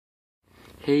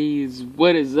Hey,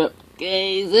 what is up,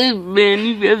 guys? It's been a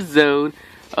new episode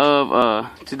of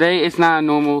today. It's not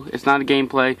it's not a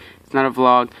gameplay, it's not a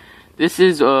vlog. This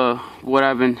is what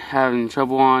I've been having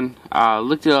trouble on. I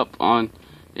looked it up on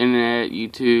internet,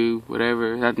 YouTube,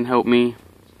 whatever. That didn't help me.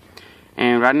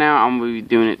 And right now I'm gonna be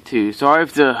doing it too. Sorry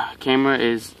if the camera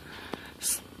is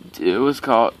what's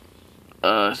called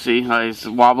see, like it's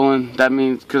wobbling. That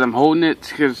means because I'm holding it.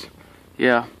 Because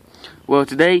yeah. Well,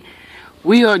 today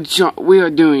we are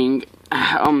doing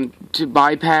to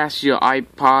bypass your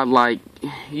iPod. Like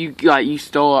you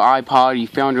stole an iPod, you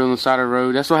found it on the side of the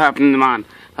road. That's what happened to mine.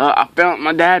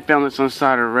 My dad found this on the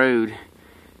side of the road.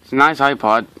 It's a nice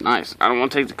iPod, nice. I don't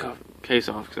want to take the case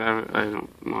off because I don't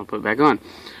want to put it back on.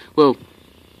 Well,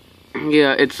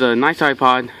 yeah, it's a nice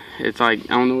iPod. It's like,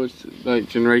 I don't know what like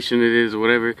generation it is or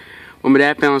whatever. When my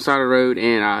dad found it on the side of the road,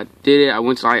 and I did it. I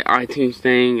went to like iTunes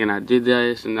thing, and I did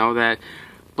this and all that.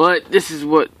 But this is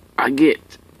what I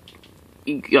get.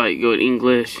 You like go to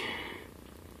English,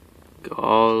 go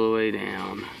all the way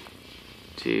down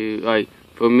to like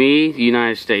for me, the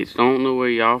United States. Don't know where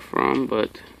y'all from,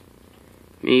 but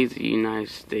me, the United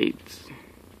States.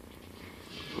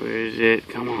 Where is it?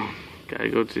 Come on, gotta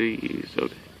go to the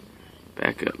okay.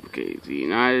 Back up. Okay, the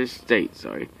United States.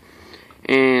 Sorry,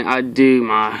 and I do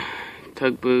my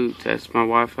tugboat. That's my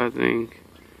Wi-Fi thing.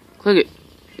 Click it.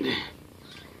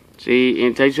 See,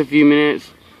 it takes a few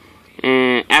minutes.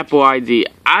 And Apple ID.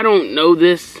 I don't know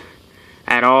this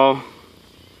at all.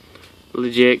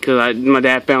 Legit, because my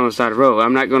dad found it on the side of the road.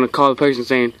 I'm not going to call the person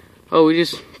saying, oh, we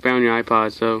just found your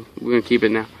iPod, so we're going to keep it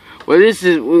now. Well, we're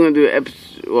going to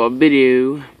do a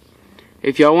video.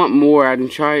 If y'all want more, I can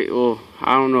try. Well,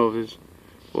 I don't know if it's.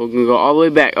 We're going to go all the way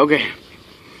back. Okay.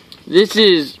 This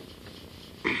is.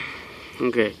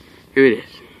 Okay, here it is.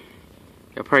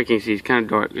 Y'all probably can't see. It's kind of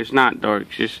dark. It's not dark.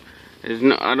 It's just. There's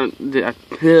no, the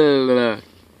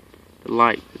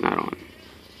light is not on.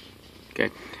 Okay,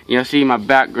 y'all see my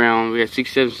background. We have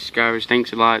 67 subscribers.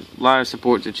 Thanks a lot. A lot of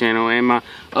support to the channel and my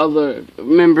other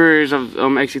members of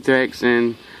X3X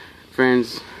and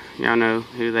friends. Y'all know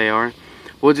who they are.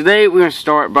 Well, today we're gonna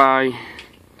start by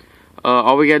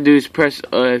all we gotta do is press.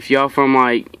 If y'all from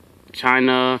like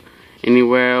China,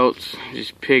 anywhere else,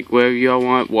 just pick wherever y'all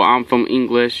want. Well, I'm from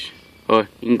English.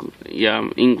 Yeah,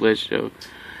 I'm English. So.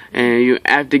 And you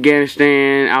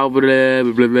Afghanistan, blah, blah,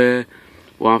 blah, blah.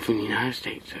 Well, I'm from the United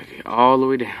States. Okay, all the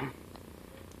way down.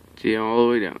 See, all the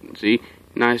way down. See,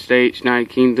 United States, United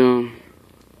Kingdom,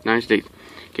 United States.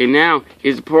 Okay, now,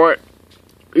 here's the part.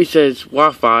 It says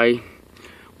Wi-Fi.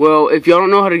 Well, if y'all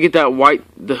don't know how to get that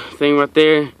the thing right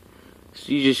there,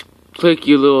 so you just click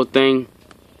your little thing.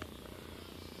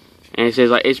 And it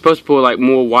says, like, it's supposed to put, like,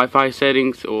 more Wi-Fi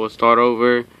settings or start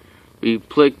over. You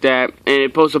click that, and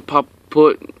it's supposed to put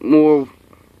more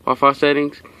Wi-Fi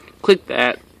settings. Click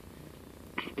that,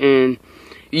 and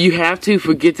you have to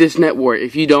forget this network.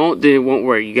 If you don't, then it won't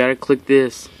work. You gotta click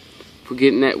this.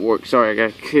 Forget network. Sorry,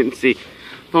 I couldn't see.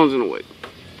 Phone's in the way.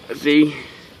 See,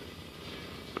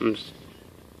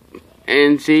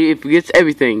 and see, it forgets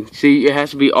everything. See, it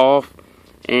has to be off.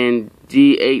 And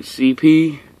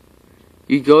DHCP.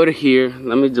 You go to here.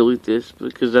 Let me delete this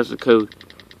because that's the code.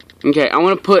 Okay, I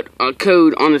want to put a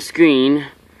code on the screen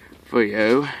for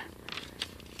you.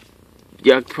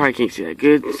 Y'all probably can't see that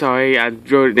good. Sorry, I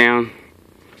wrote it down.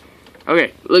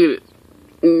 Okay, look at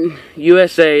it.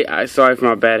 USA, sorry for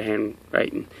my bad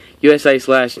handwriting.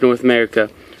 USA/North America.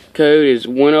 Code is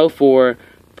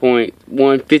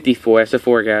 104.154. That's a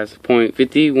 4, guys.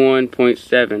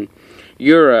 .51.7.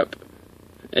 Europe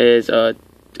is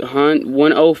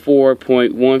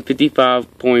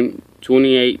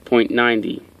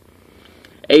 104.155.28.90.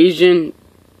 Asian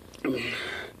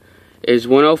is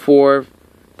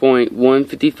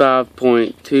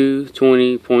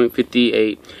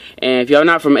 104.155.220.58. And if y'all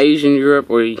not from Asian, Europe,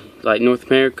 or like North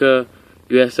America,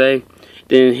 USA,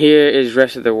 then here is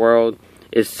rest of the world.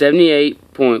 It's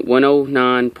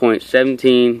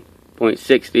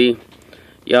 78.109.17.60.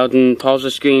 Y'all can pause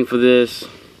the screen for this.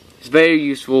 It's very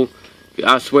useful.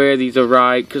 I swear these are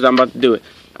right because I'm about to do it.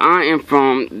 I am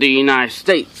from the United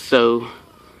States, so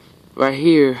right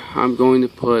here I'm going to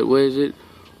put, what is it?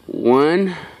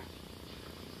 1.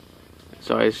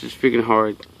 Sorry, this is freaking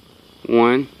hard.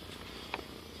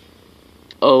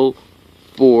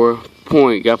 104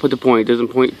 point. Gotta put the point. It doesn't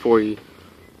point for you. So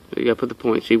you gotta put the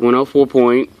point. See, 104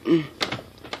 point.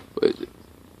 What is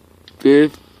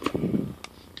it?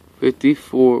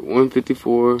 54.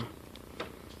 154.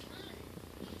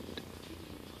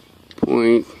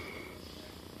 Point.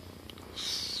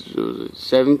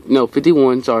 7. No,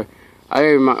 51. Sorry.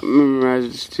 I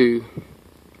memorized this too.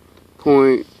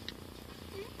 Point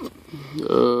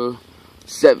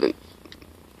 7.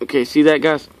 Okay, see that,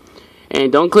 guys?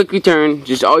 And don't click return.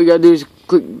 Just all you gotta do is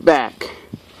click back.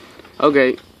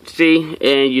 Okay, see,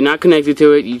 and you're not connected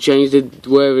to it. You changed it,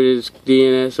 whatever it is,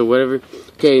 DNS or whatever.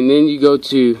 Okay, and then you go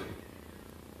to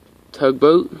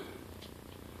Tugboat.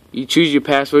 You choose your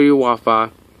password, your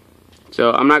Wi-Fi.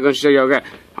 So I'm not gonna show y'all that.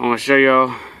 I'm gonna show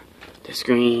y'all the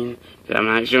screen. But I'm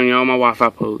not showing y'all my Wi-Fi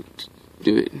code.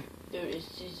 Do it. Dude,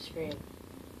 it's just the screen.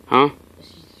 Huh?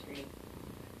 It's just the screen.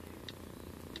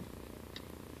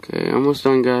 Okay, almost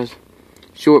done, guys.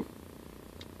 Short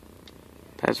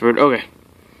password. Okay.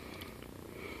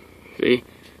 See?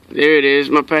 There it is,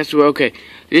 my password. Okay.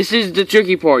 This is the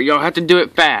tricky part. Y'all have to do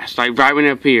it fast, like right when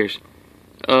it appears.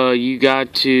 You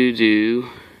got to do...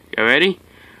 Y'all ready?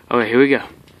 Okay, here we go.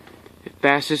 The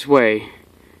fastest way.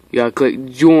 You gotta click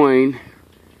join.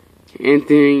 And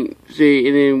then, see,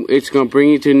 and then it's gonna bring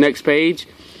you to the next page.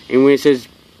 And when it says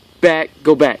back,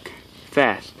 go back.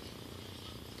 Fast.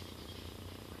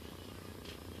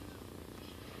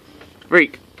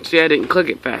 Freak. See, I didn't click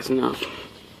it fast enough.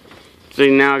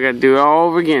 See, now I gotta do it all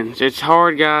over again. It's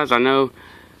hard, guys, I know.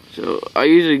 So, I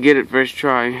usually get it first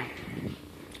try.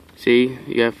 See,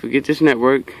 you gotta forget this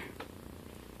network.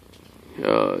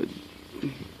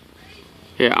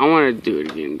 Yeah, I wanna do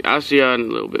it again. I'll see y'all in a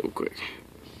little bit real quick.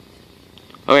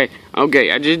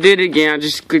 Okay, I just did it again. I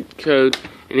just clicked code.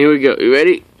 And here we go. You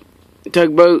ready?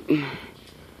 Tugboat.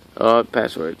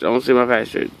 Passwords. I don't see my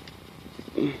password.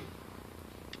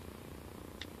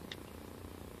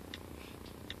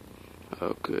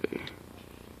 Okay.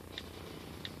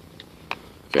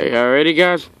 Okay, y'all ready,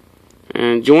 guys?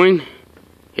 And join.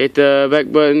 Hit the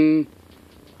back button.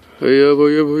 Hurry up,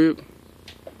 hurry up, hurry up.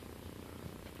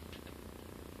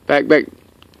 Back.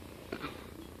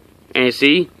 And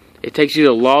see? It takes you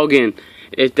to log in.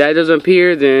 If that doesn't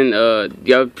appear, then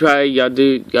y'all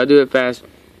do it fast.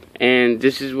 And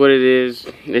this is what it is.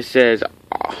 It says,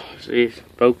 see,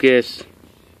 focus.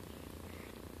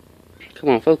 Come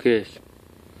on, focus.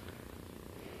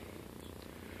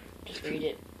 Just read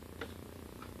it.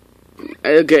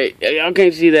 Okay, y'all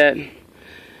can't see that.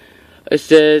 It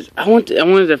says, I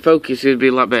wanted to focus. It would be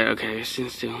a lot better. Okay,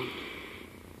 stand still.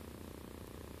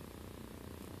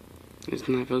 It's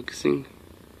not focusing.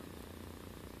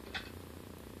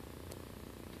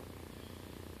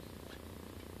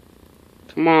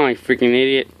 Come on, you freaking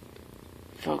idiot.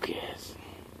 Focus.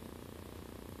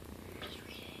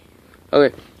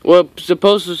 Okay, well, it's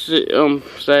supposed to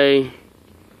say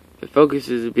the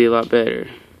focuses would be a lot better.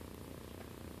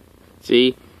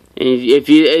 See? And if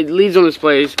it leads on this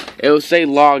place, it will say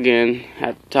login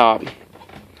at the top.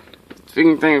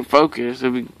 Freaking thing of focus,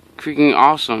 it'd be freaking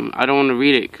awesome. I don't want to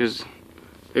read it because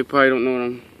they probably don't know what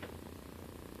I'm...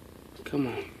 Come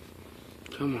on.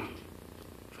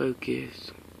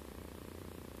 Focus.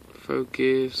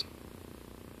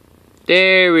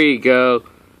 There we go.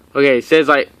 Okay, it says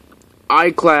like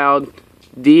iCloud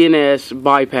DNS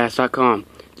bypass.com.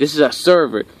 This is a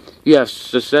server. You have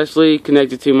successfully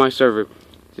connected to my server.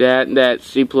 That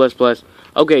C++.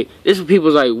 Okay, this is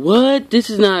people's like, what? This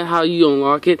is not how you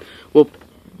unlock it. Well,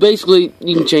 basically,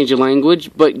 you can change the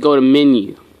language, but go to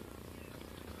menu.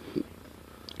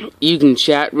 You can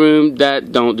chat room.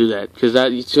 Don't do that, because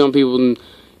some people,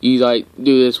 you like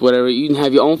do this, whatever. You can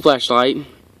have your own flashlight.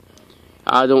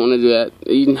 I don't want to do that.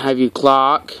 You can have your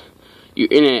clock, your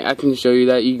internet. I can show you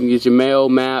that. You can get your mail,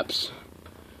 maps,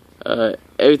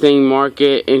 everything,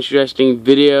 market, interesting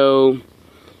video,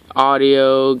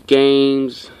 audio,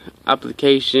 games,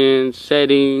 applications,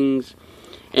 settings,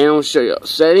 and I'll show you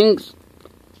settings.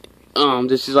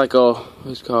 This is like a,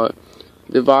 what's it called,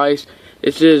 device.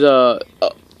 This is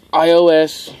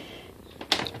iOS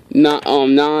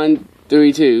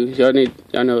 932. Y'all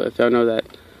know if y'all know that.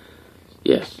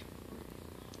 Yes.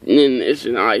 And then it's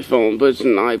an iPhone, but it's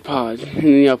an iPod. And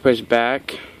then y'all press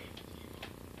back.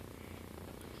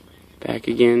 Back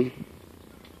again.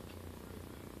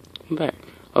 Back.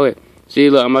 Okay. See,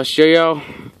 look, I'm gonna show y'all.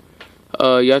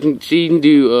 Y'all can see you can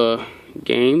do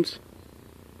games.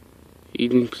 You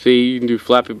can see you can do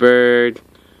Flappy Bird,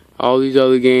 all these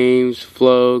other games,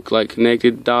 Flow, like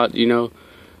Connected Dot, Fruit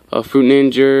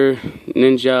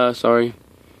Ninja, sorry,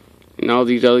 and all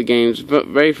these other games.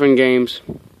 Very fun games.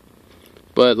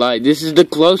 But like, this is the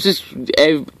closest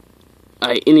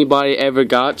anybody ever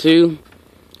got to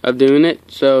of doing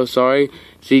it. So sorry.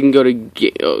 So you can go to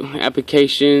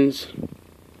applications,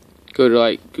 go to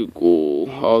like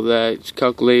Google, all that,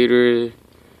 calculator,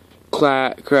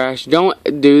 crash. Don't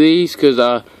do these, because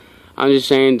I'm just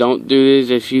saying, don't do this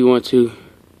if you want to,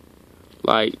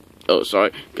 like, oh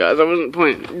sorry guys, I wasn't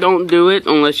pointing. Don't do it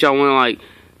unless y'all want to like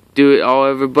do it all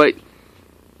over. But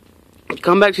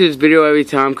come back to this video every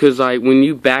time, because like when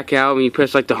you back out, when you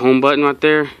press like the home button right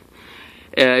there,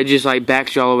 it just like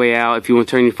backs you all the way out. If you want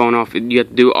to turn your phone off, you have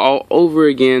to do it all over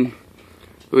again.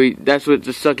 That's what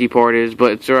the sucky part is,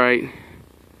 but it's alright.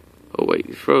 Oh wait,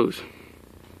 it froze.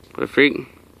 What a freak.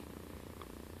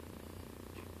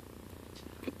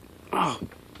 Oh,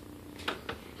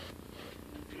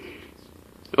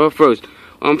 it froze.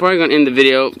 Well, I'm probably gonna end the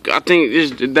video. I think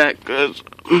this did that because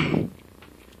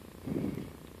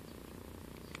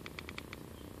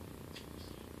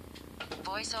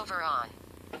voiceover on.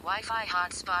 Wi-Fi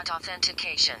hotspot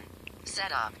authentication.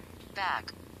 Setup.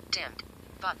 Back. Dimmed.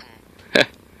 Button.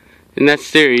 and that's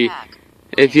Siri. Back.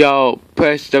 If y'all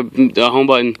press the home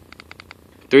button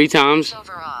 3 times,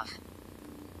 Voiceover off.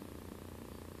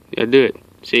 yeah, do it.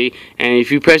 See? And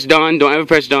if you press done, don't ever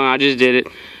press done. I just did it.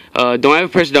 Don't ever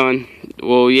press done.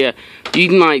 Well, yeah, you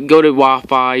can like go to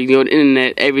Wi-Fi, you can go to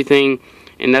internet, everything,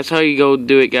 and that's how you go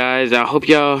do it, guys. I hope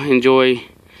y'all enjoy.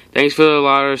 Thanks for a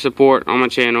lot of support on my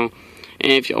channel.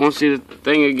 And if y'all want to see the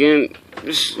thing again,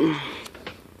 it's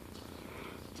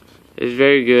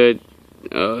very good.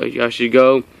 Y'all should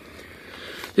go.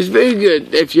 It's very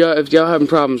good if y'all having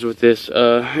problems with this.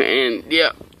 And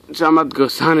yeah, so I'm about to go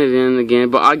sign it in again.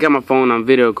 But I got my phone on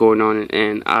video recording on it,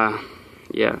 and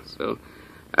yeah. So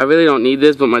I really don't need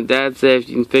this, but my dad said if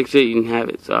you can fix it, you can have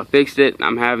it. So I fixed it.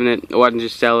 I'm having it, or I can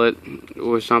just sell it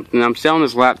or something. I'm selling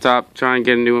this laptop, trying to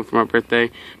get a new one for my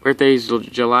birthday. Birthday's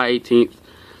July 18th.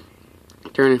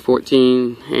 Turning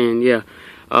 14, and yeah.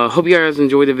 Hope you guys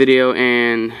enjoyed the video,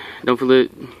 and don't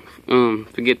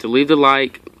forget to leave the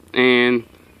like and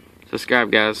subscribe,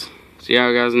 guys. See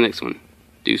y'all guys in the next one.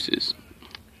 Deuces.